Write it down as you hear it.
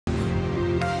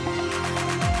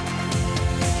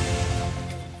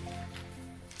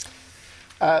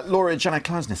Laura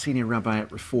Janner-Klausner, Senior Rabbi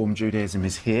at Reform Judaism,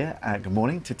 is here. Good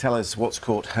morning. To tell us what's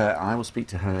caught her eye. We'll speak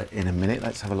to her in a minute.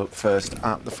 Let's have a look first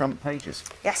at the front pages.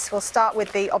 Yes, we'll start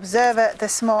with the Observer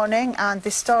this morning, and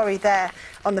the story there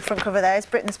on the front cover there is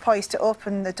Britain's poised to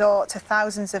open the door to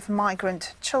thousands of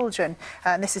migrant children.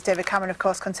 And this is David Cameron, of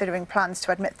course, considering plans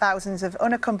to admit thousands of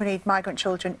unaccompanied migrant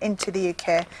children into the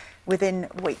UK within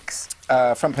weeks.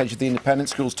 Front page of The Independent,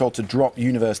 schools told to drop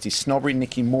university snobbery.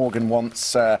 Nicky Morgan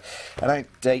wants an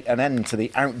end to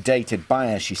the outdated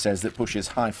bias, she says, that pushes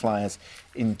high flyers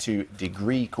into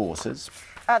degree courses.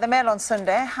 The Mail on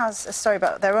Sunday has a story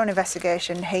about their own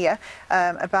investigation here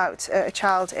about a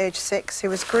child aged 6 who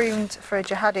was groomed for a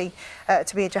jihadi,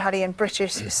 to be a jihadi in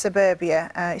British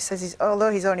suburbia. He says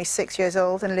although he's only 6 years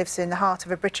old and lives in the heart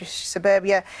of a British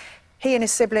suburbia, he and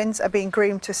his siblings are being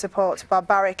groomed to support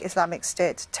barbaric Islamic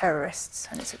State terrorists.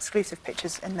 And it's exclusive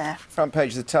pictures in there. Front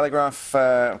page of The Telegraph,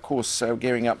 of course,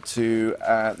 gearing up to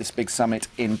this big summit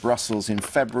in Brussels in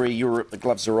February. Europe, the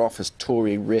gloves are off as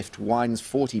Tory rift widens.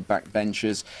 40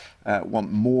 backbenchers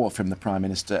want more from the Prime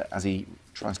Minister as he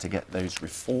tries to get those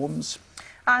reforms.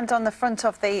 And on the front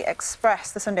of the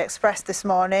Express, the Sunday Express this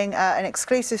morning, an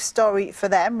exclusive story for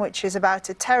them, which is about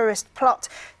a terrorist plot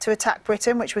to attack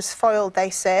Britain, which was foiled, they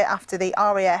say, after the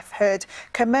RAF heard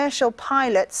commercial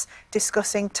pilots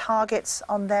discussing targets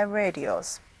on their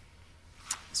radios.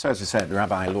 So, as I said,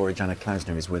 Rabbi Laura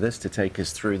Janner-Klausner is with us to take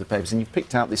us through the papers. And you've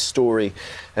picked out this story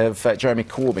of Jeremy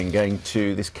Corbyn going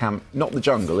to this camp, not the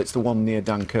jungle, it's the one near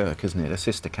Dunkirk, isn't it? A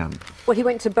sister camp. Well, he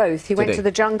went to both. He went to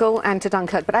the jungle and to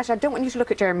Dunkirk. But actually, I don't want you to look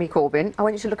at Jeremy Corbyn. I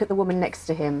want you to look at the woman next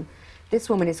to him. This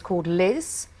woman is called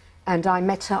Liz, and I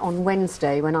met her on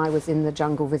Wednesday when I was in the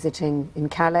jungle visiting in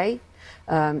Calais.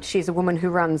 She's a woman who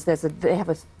runs, they have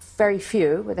a very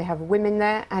few, but they have women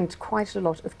there and quite a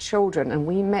lot of children. And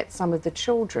we met some of the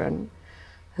children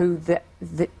who the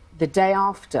day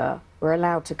after were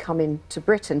allowed to come into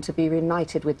Britain to be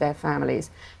reunited with their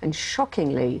families. And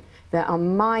shockingly, there are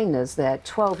minors there,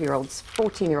 12-year-olds,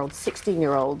 14-year-olds,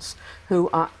 16-year-olds, who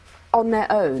are on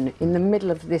their own in the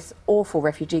middle of this awful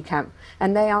refugee camp.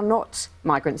 And they are not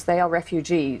migrants, they are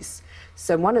refugees.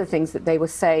 So one of the things that they were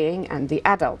saying, and the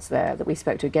adults there that we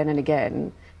spoke to again and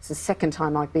again, it's the second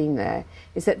time I've been there,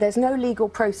 is that there's no legal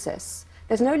process.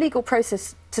 There's no legal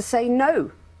process to say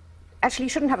no. Actually, you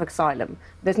shouldn't have asylum.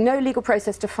 There's no legal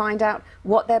process to find out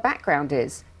what their background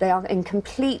is. They are in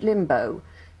complete limbo.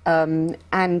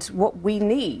 And what we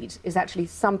need is actually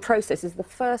some process. It's the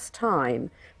first time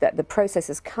that the process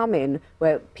has come in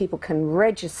where people can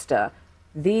register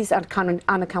these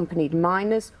unaccompanied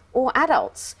minors or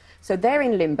adults. So they're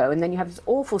in limbo, and then you have this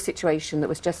awful situation that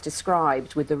was just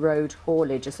described with the Road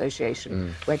Haulage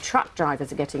Association, where truck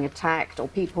drivers are getting attacked or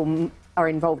people are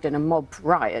involved in a mob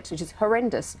riot, which is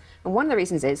horrendous. And one of the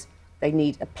reasons is they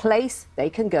need a place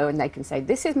they can go and they can say,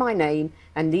 this is my name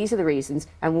and these are the reasons,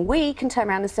 and we can turn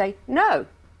around and say no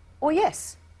or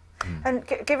yes. And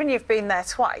given you've been there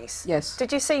twice, yes,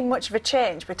 did you see much of a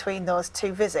change between those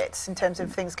two visits in terms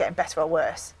of things getting better or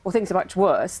worse? Well, things are much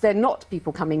worse. They're not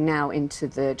people coming now into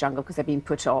the jungle because they're being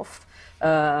put off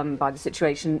by the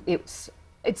situation. It's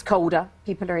colder.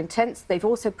 People are intense. They've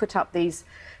also put up these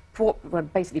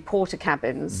basically porter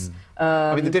cabins.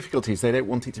 I mean, the difficulty is they don't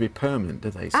want it to be permanent,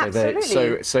 do they? So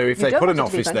absolutely. So if they put an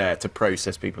office there to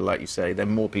process people, like you say,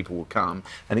 then more people will come.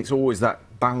 And it's always that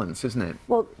balance, isn't it?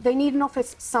 Well, they need an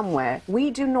office somewhere. We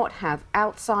do not have,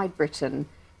 outside Britain,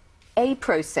 a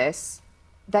process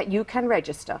that you can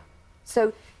register.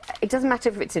 So it doesn't matter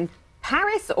if it's in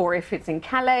Paris or if it's in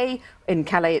Calais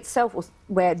itself, or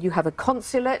where you have a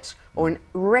consulate or a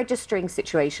registering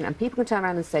situation, and people can turn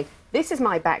around and say, this is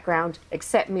my background,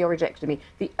 accept me or reject me.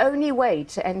 The only way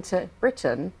to enter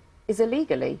Britain is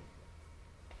illegally.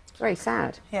 It's very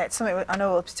sad. Yeah, it's something I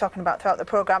know we'll be talking about throughout the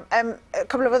programme. A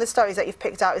couple of other stories that you've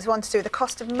picked out is one to do with the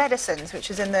cost of medicines, which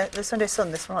is in the Sunday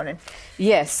Sun this morning.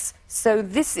 Yes, so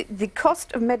the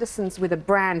cost of medicines with a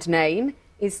brand name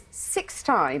is 6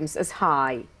 times as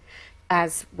high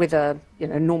as with a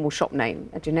normal shop name,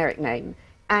 a generic name.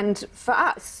 And for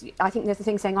us, I think there's a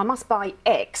thing saying, I must buy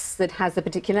X that has a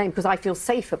particular name because I feel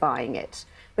safer buying it.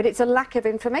 But it's a lack of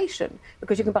information,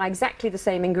 because you can buy exactly the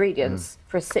same ingredients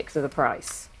for a sixth of the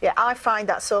price. Yeah, I find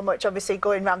that so much, obviously,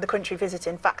 going around the country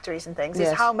visiting factories and things,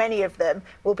 yes, is how many of them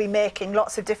will be making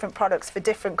lots of different products for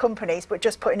different companies, but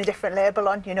just putting a different label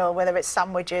on, you know, whether it's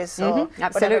sandwiches or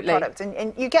whatever product.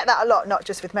 And you get that a lot, not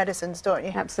just with medicines, don't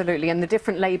you? Absolutely, and the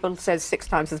different label says 6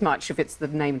 times as much if it's the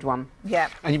named one. Yeah.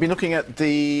 And you've been looking at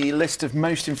the list of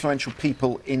most influential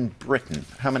people in Britain.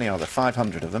 How many are there?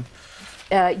 500 of them?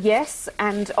 Yes,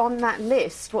 and on that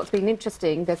list, what's been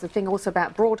interesting, there's a thing also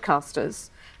about broadcasters,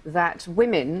 that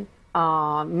women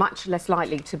are much less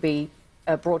likely to be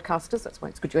broadcasters, that's why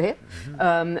it's good you're here,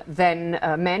 than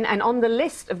men. And on the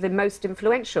list of the most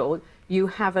influential, you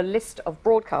have a list of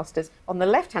broadcasters. On the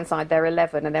left-hand side, there are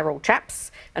 11, and they're all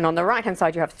chaps. And on the right-hand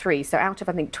side, you have 3. So out of,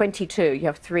 I think, 22, you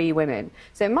have 3 women.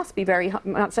 So it must be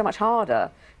so much harder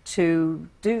to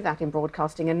do that in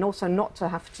broadcasting, and also not to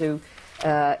have to...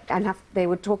 they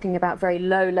were talking about very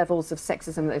low levels of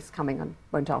sexism that is coming. I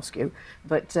won't ask you.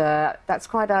 But that's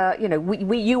quite a... You know,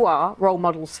 you are role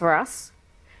models for us.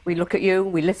 We look at you,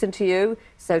 we listen to you.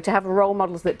 So to have role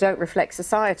models that don't reflect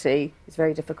society is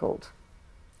very difficult.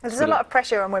 There's a lot of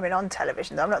pressure on women on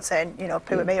television, though. I'm not saying, you know,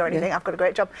 poo at me or anything. I've got a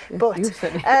great job. But,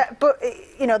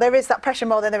 you know, there is that pressure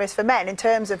more than there is for men in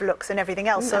terms of looks and everything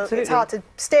else. So it's hard to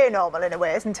stay normal in a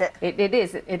way, isn't it? It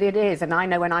is. And I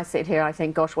know when I sit here, I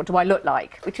think, gosh, what do I look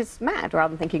like? Which is mad, rather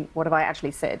than thinking, what have I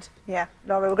actually said? Yeah.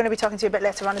 Laura, we're going to be talking to you a bit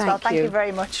later on as well. Thank you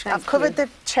very much. I've covered the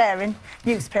chair in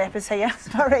newspapers here.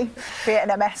 Sorry, creating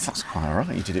a mess. That's quite all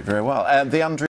right. You did it very well. The